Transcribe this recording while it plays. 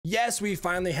Yes, we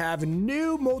finally have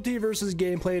new MultiVersus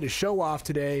gameplay to show off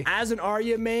today. As an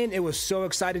ARYA main, it was so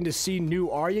exciting to see new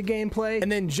ARYA gameplay.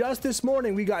 And then just this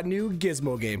morning, we got new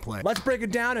GIZMO gameplay. Let's break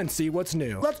it down and see what's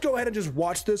new. Let's go ahead and just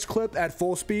watch this clip at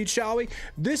full speed, shall we?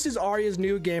 This is ARYA's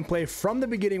new gameplay from the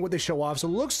beginning, what they show off. So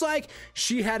it looks like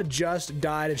she had just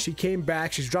died and she came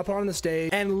back. She's dropping on the stage.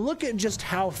 And look at just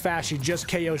how fast she just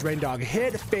KOs Rain Dog.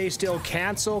 Hit, face steal,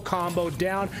 cancel, combo,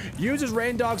 down, uses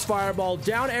Rain Dog's fireball,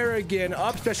 down air again,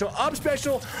 up special,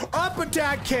 up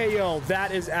attack, KO.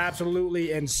 That is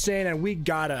absolutely insane, and we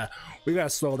gotta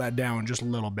slow that down just a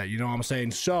little bit, you know what I'm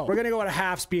saying? So we're gonna go at a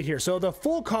half speed here. So the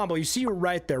full combo, you see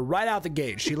right there, right out the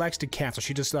gate, she likes to cancel.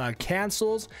 She just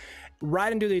cancels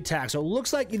right into the attack. So it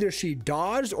looks like either she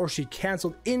dodged or she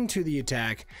canceled into the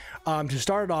attack to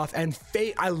start it off. And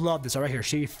I love this right here.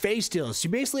 She face steals. She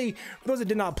basically, for those that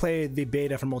did not play the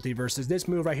beta for MultiVersus, this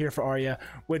move right here for ARYA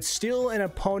would steal an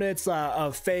opponent's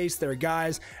face, their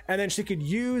guys, and then she could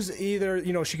use either,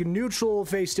 you know, she could neutral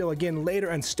face steal again later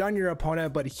and stun your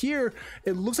opponent. But here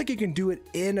it looks like you can do it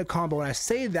in a combo, and I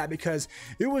say that because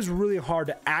it was really hard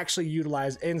to actually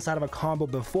utilize inside of a combo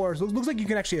before. So it looks like you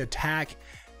can actually attack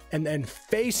and then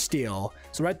face steal.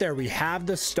 So right there we have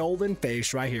the stolen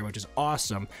face right here, which is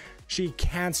awesome. She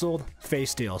canceled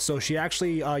face steal, so she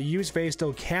actually used face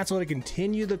steal, cancel to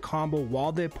continue the combo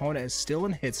while the opponent is still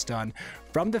in hit stun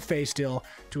from the face steal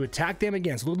to attack them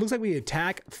again. So it looks like we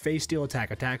attack, face steal,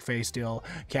 attack, face steal,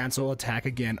 cancel, attack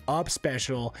again, up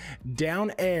special,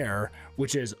 down air,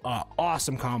 which is an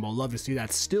awesome combo. Love to see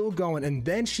that still going. And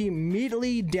then she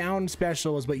immediately down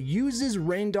specials, but uses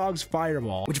Rain Dog's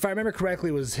fireball, which if I remember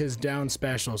correctly was his down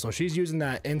special. So she's using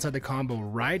that inside the combo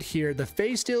right here. The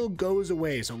face steal goes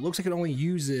away, so it looks like it only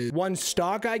uses one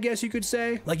stock, I guess you could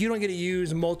say. Like, you don't get to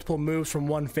use multiple moves from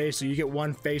one face, so you get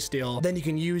one face steal, then you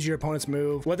can use your opponent's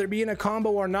move, whether it be in a combo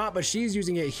or not. But she's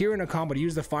using it here in a combo to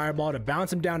use the fireball to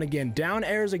bounce him down again, down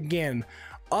airs again,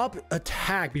 up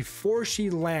attack before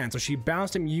she lands. So she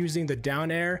bounced him using the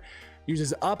down air,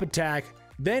 uses up attack,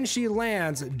 then she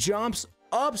lands, jumps,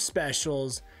 up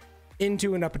specials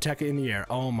into an up attack in the air.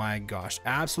 Oh my gosh,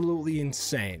 absolutely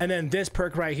insane. And then this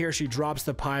perk right here, she drops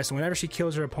the pie, so whenever she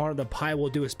kills her opponent, the pie will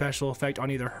do a special effect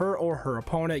on either her or her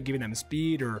opponent, giving them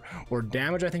speed or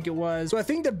damage, I think it was. So I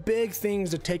think the big things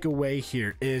to take away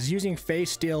here is using face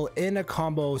steal in a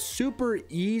combo super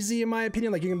easy in my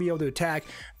opinion. Like, you can be able to attack,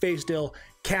 face steal,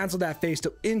 cancel that face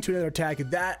steal into another attack.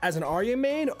 That as an ARYA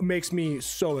main makes me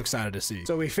so excited to see.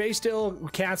 So we face steal,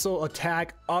 cancel,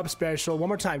 attack, up special, one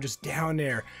more time, just down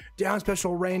air, down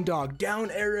special, Rain Dog, down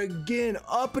air again,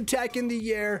 up attack in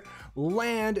the air,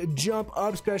 land, jump,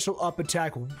 up special, up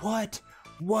attack.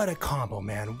 What a combo,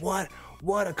 man.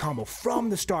 What a combo from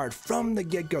the start, from the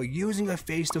get-go, using a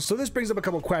face steal. So this brings up a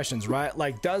couple questions, right?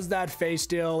 Like, does that face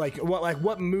steal,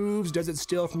 what moves does it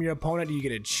steal from your opponent? Do you get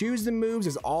to choose the moves?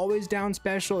 Is it always down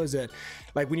special? Is it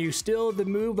like when you steal the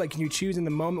move, like, can you choose in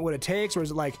the moment what it takes, or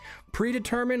is it like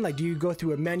predetermined? Like, do you go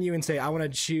through a menu and say, I want to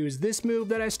choose this move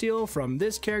that I steal from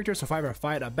this character? So if I ever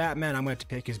fight a Batman, I'm going to have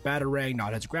to pick his Batarang,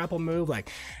 not his grapple move.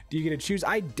 Like, do you get to choose?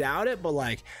 I doubt it, but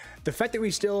like, the fact that we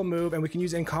steal a move and we can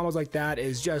use it in combos like that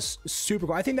is just super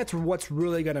cool. I think that's what's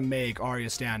really going to make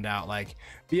ARYA stand out. Like,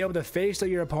 be able to face steal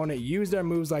your opponent, use their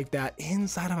moves like that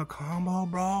inside of a combo,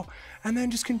 bro, and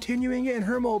then just continuing it, and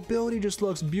her mobility just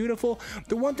looks beautiful.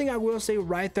 The one thing I will say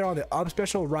right there on the up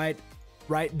special, right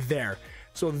there.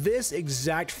 So this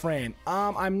exact frame,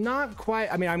 I'm not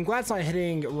quite, I mean, I'm glad it's not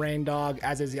hitting Rain Dog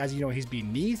as you know, he's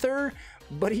beneath her,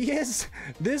 but he is,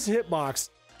 this hitbox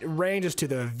ranges to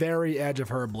the very edge of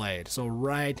her blade. So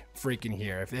right freaking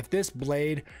here, if this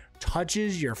blade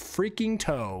touches your freaking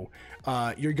toe,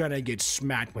 you're gonna get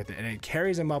smacked with it, and it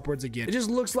carries him upwards again. It just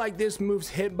looks like this move's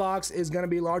hitbox is gonna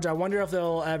be large. I wonder if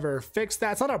they'll ever fix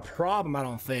that. It's not a problem, I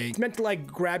don't think. It's meant to like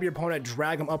grab your opponent,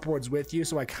 drag him upwards with you,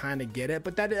 so I kind of get it,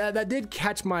 but that did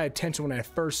catch my attention when I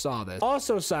first saw this.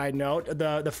 Also, side note,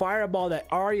 the fireball that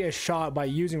ARYA shot by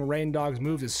using Rain Dog's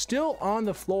moves is still on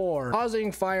the floor,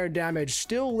 causing fire damage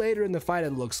still later in the fight,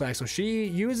 it looks like. So she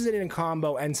uses it in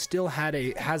combo and still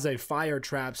has a fire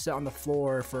trap set on the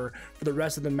floor for the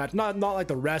rest of the match. Not like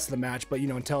the rest of the match, but you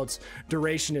know, until its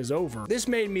duration is over. This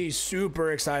made me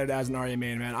super excited as an ARYA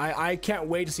main, man. I can't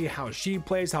wait to see how she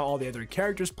plays, how all the other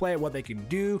characters play, what they can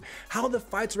do, how the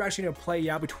fights are actually going to play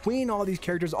out between all these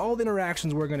characters, all the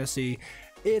interactions we're going to see.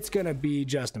 it's gonna be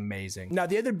just amazing. Now,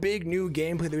 the other big new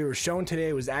gameplay that we were shown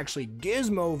today was actually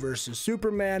GIZMO versus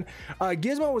Superman.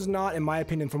 GIZMO was not, in my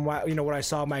opinion, from what what I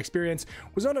saw, my experience,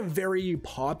 was not a very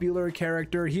popular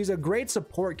character. He's a great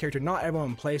support character. Not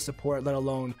everyone plays support, let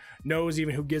alone knows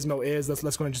even who GIZMO is.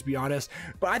 Let's go and just be honest.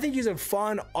 But I think he's a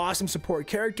fun, awesome support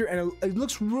character, and it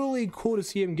looks really cool to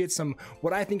see him get some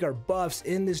what I think are buffs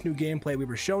in this new gameplay we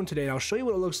were shown today. And I'll show you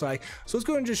what it looks like. So let's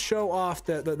go and just show off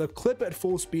the clip at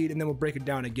full speed, and then we'll break it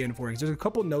down again for you. There's a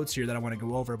couple notes here that I want to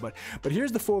go over, but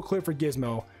here's the full clip for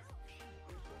GIZMO.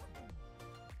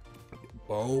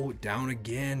 Bow down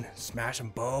again, smash him,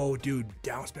 bow, dude,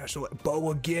 down special,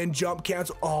 bow again, jump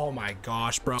cancel. Oh my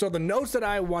gosh, bro. So the notes that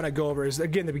I want to go over is,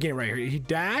 again, the beginning right here. He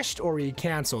dashed or he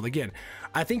canceled. Again,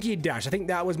 I think he dashed. I think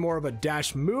that was more of a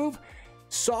dash move.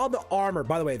 Saw the armor.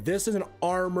 By the way, this is an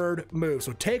armored move,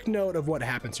 so take note of what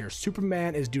happens here.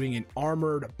 Superman is doing an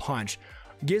armored punch.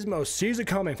 GIZMO sees it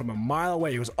coming from a mile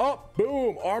away. He goes, oh,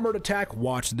 boom, armored attack,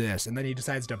 watch this. And then he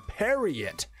decides to parry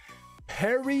it.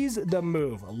 Parries the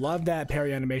move. I love that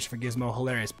parry animation for GIZMO,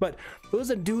 hilarious. But for those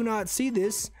that do not see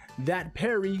this, that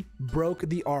parry broke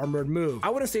the armored move. I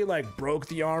wouldn't say like broke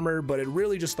the armor, but it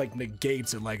really just like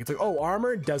negates it. Like it's like, oh,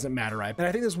 armor doesn't matter, right? And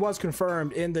I think this was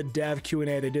confirmed in the dev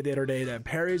Q&A they did the other day, that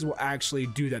parries will actually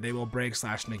do that. They will break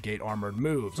 / negate armored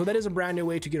moves. So that is a brand new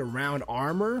way to get around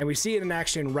armor, and we see it in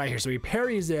action right here. So he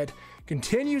parries it,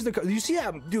 continues the, you see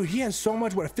that, dude, he has so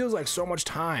much, what it feels like so much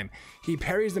time. He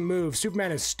parries the move,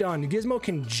 Superman is stunned. GIZMO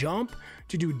can jump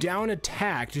to do down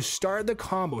attack to start the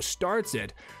combo, starts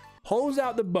it, pulls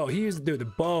out the bow. Dude, the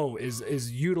bow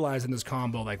is utilized in this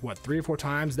combo like what, 3 or 4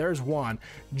 times. There's one.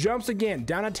 Jumps again,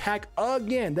 down attack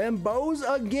again, then bows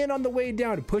again on the way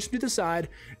down to push him to the side,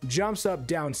 jumps up,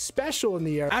 down special in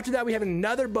the air. After that, we have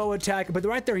another bow attack, but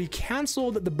right there, he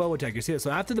canceled the bow attack. You see it? So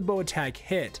after the bow attack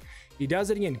hit, he does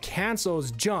it again,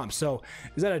 cancels, jump. So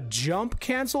is that a jump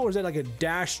cancel or is that like a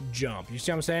dash jump? You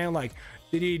see what I'm saying? Like,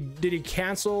 did he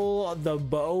cancel the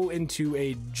bow into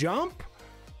a jump?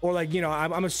 Or like,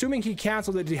 I'm assuming he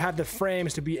canceled it to have the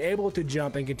frames to be able to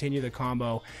jump and continue the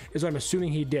combo, is what I'm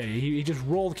assuming he did. He just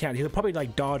rolled cancel. He probably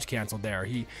like dodge canceled there.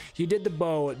 He did the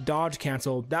bow, dodge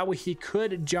cancel. That way he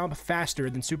could jump faster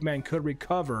than Superman could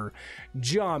recover,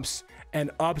 jumps, and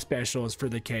up specials for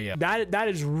the KO. That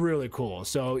is really cool.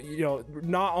 So,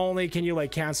 not only can you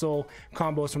like cancel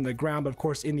combos from the ground, but of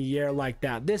course in the air like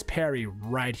that. This parry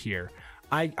right here,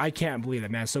 I can't believe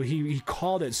it, man. So he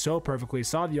called it so perfectly,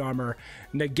 saw the armor,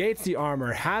 negates the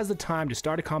armor, has the time to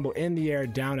start a combo in the air,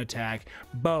 down attack,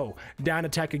 bow, down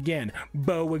attack again,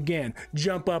 bow again,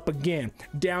 jump up again,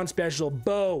 down special,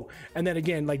 bow, and then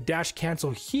again, like dash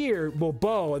cancel here, well,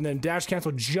 bow, and then dash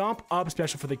cancel, jump up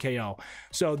special for the KO.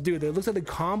 So, dude, it looks like the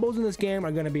combos in this game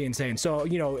are going to be insane. So,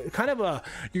 kind of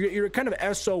you're kind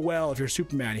of SOL if you're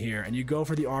Superman here, and you go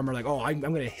for the armor, like, oh, I'm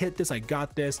going to hit this, I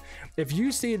got this. If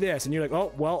you see this, and you're like, oh,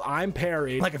 well, I'm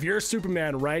parried. Like if you're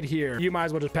Superman right here, you might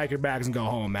as well just pack your bags and go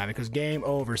home, man, because game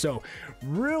over. So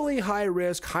really high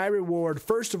risk, high reward,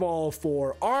 first of all,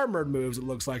 for armored moves, it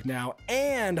looks like now,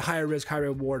 and high risk, high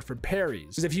reward for parries.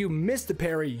 Because if you miss the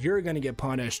parry, you're going to get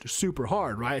punished super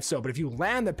hard, right? So, but if you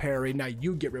land the parry, now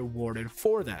you get rewarded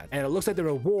for that. And it looks like the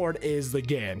reward is the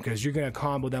game, because you're going to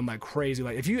combo them like crazy.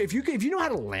 Like if you know how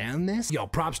to land this, yo,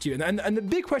 props to you. And the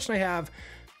big question I have,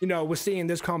 was seeing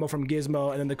this combo from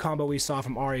GIZMO and then the combo we saw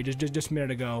from ARYA just a minute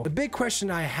ago. The big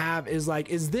question I have is like,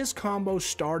 is this combo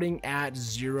starting at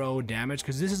 0 damage?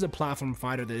 Because this is a platform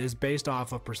fighter that is based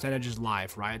off of percentages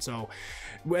life, right? So,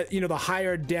 the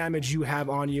higher damage you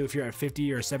have on you, if you're at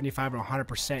 50 or 75 or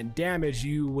 100% damage,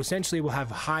 you essentially will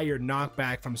have higher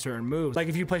knockback from certain moves. Like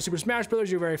if you play Super Smash Brothers,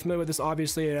 you're very familiar with this,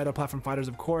 obviously, and other platform fighters,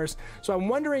 of course. So I'm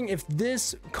wondering if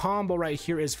this combo right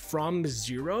here is from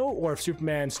 0, or if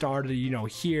Superman started,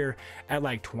 here at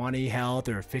like 20 health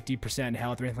or 50%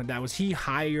 health or anything like that. Was he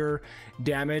higher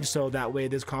damage so that way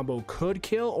this combo could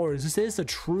kill, or is this a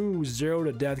true 0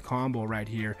 to death combo right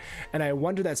here? And I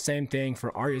wonder that same thing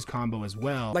for Arya's combo as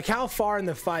well. Like how far in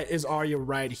the fight is Arya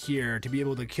right here to be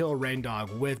able to kill Rain Dog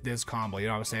with this combo? You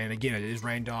know what I'm saying? Again, is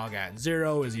Rain Dog at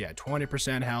 0? Is he at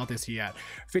 20% health? Is he at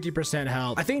 50%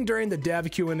 health? I think during the dev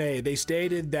Q&A they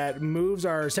stated that moves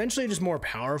are essentially just more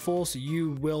powerful, so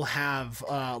you will have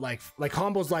like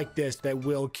combos combos like this that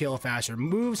will kill faster.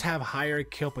 Moves have higher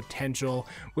kill potential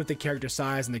with the character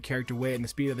size and the character weight and the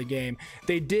speed of the game.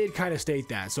 They did kind of state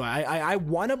that. So I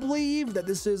want to believe that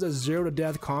this is a 0 to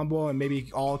death combo, and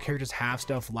maybe all characters have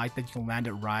stuff like that. You can land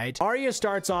it right. ARYA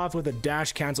starts off with a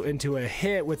dash cancel into a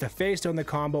hit with a face stone in the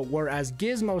combo, whereas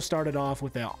GIZMO started off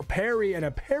with a parry and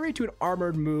a parry to an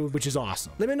armored move, which is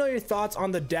awesome. Let me know your thoughts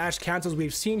on the dash cancels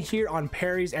we've seen here on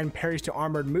parries and parries to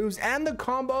armored moves and the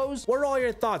combos. What are all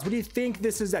your thoughts? What do you think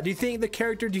this is at? Do you think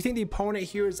the opponent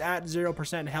here is at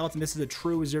 0% health and this is a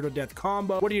true 0 to death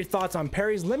combo? What are your thoughts on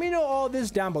parries? Let me know all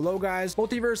this down below, guys.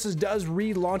 MultiVersus does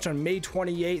relaunch on May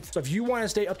 28th. So if you want to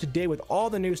stay up to date with all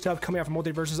the new stuff coming out from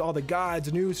MultiVersus, all the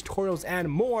guides, news, tutorials, and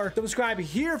more, subscribe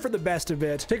here for the best of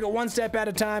it. Take it one step at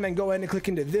a time and go ahead and click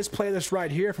into this playlist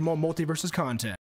right here for more MultiVersus content.